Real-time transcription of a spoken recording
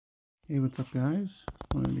Hey, what's up guys?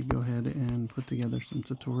 Wanted to go ahead and put together some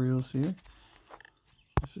tutorials here.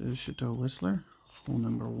 This is Chateau Whistler, hole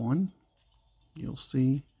number 1. You'll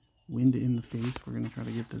see wind in the face. We're going to try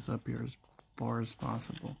to get this up here as far as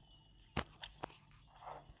possible.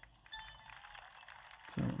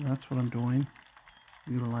 So that's what I'm doing,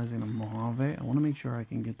 utilizing a Mojave. I want to make sure I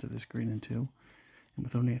can get to this green in 2. And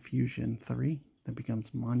with only a fusion 3, that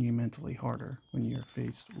becomes monumentally harder when you're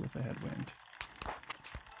faced with a headwind.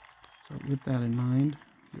 So with that in mind,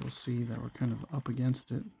 you'll see that we're kind of up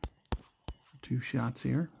against it for 2 shots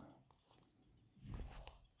here.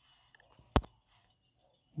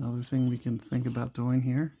 Another thing we can think about doing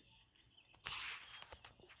here,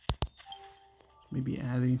 maybe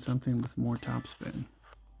adding something with more topspin.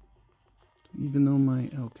 Even though my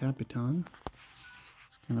El Capitan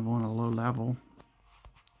is kind of on a low level,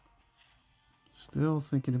 still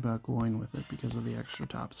thinking about going with it because of the extra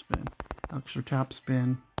topspin. Extra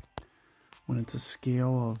topspin, when it's a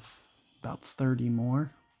scale of about 30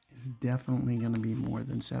 more, is definitely going to be more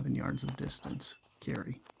than 7 yards of distance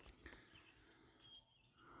carry.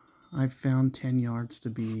 I've found 10 yards to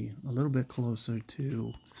be a little bit closer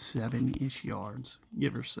to 7-ish yards,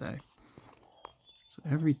 give or say. So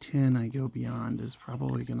every 10 I go beyond is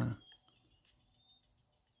probably going to...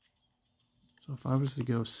 So if I was to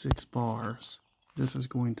go 6 bars, this is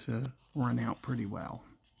going to run out pretty well.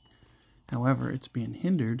 However, it's being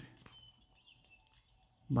hindered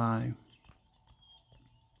by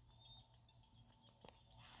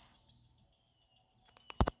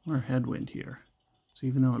our headwind here. So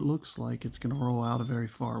even though it looks like it's going to roll out a very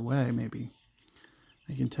far way, maybe,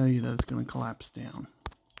 I can tell you that it's going to collapse down.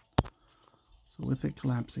 So with it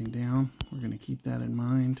collapsing down, we're going to keep that in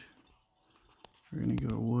mind. We're going to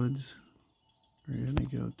go to woods. We're going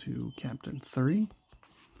to go to Captain 3.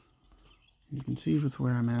 You can see with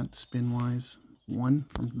where I'm at spin-wise, 1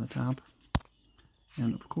 from the top.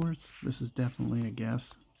 And of course, this is definitely a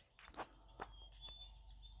guess.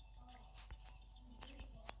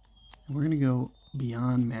 And we're going to go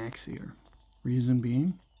beyond max here. Reason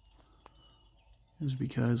being is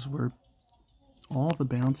because all the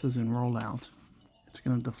bounces and rollout, it's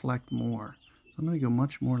going to deflect more. So I'm going to go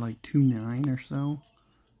much more like 2.9 or so.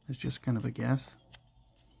 It's just kind of a guess.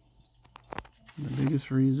 And the biggest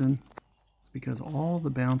reason is because all the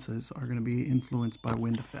bounces are going to be influenced by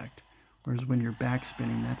wind effect. Whereas when you're back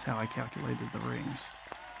spinning, that's how I calculated the rings.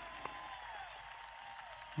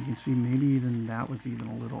 You can see maybe even that was even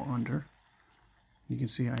a little under. You can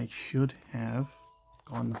see I should have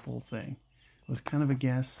gone the full thing. It was kind of a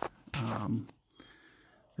guess.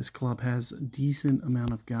 This club has a decent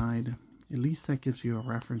amount of guide. At least that gives you a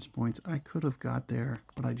reference points. I could have got there,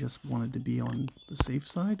 but I just wanted to be on the safe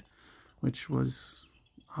side, which was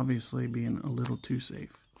obviously being a little too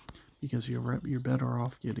safe, because you're better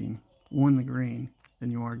off getting on the green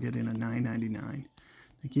than you are getting a 9.99.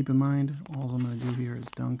 Now keep in mind, all I'm going to do here is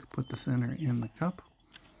dunk, put the center in the cup,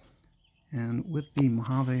 and with the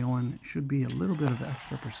Mojave on, it should be a little bit of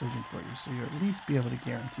extra precision for you, so you'll at least be able to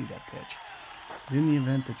guarantee that pitch. But in the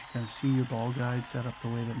event that you kind of see your ball guide set up the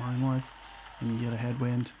way that mine was, and you get a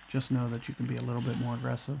headwind, just know that you can be a little bit more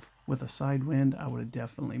aggressive. With a side wind, I would have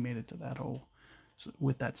definitely made it to that hole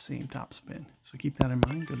with that same top spin. So keep that in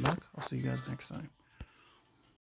mind. Good luck. I'll see you guys next time.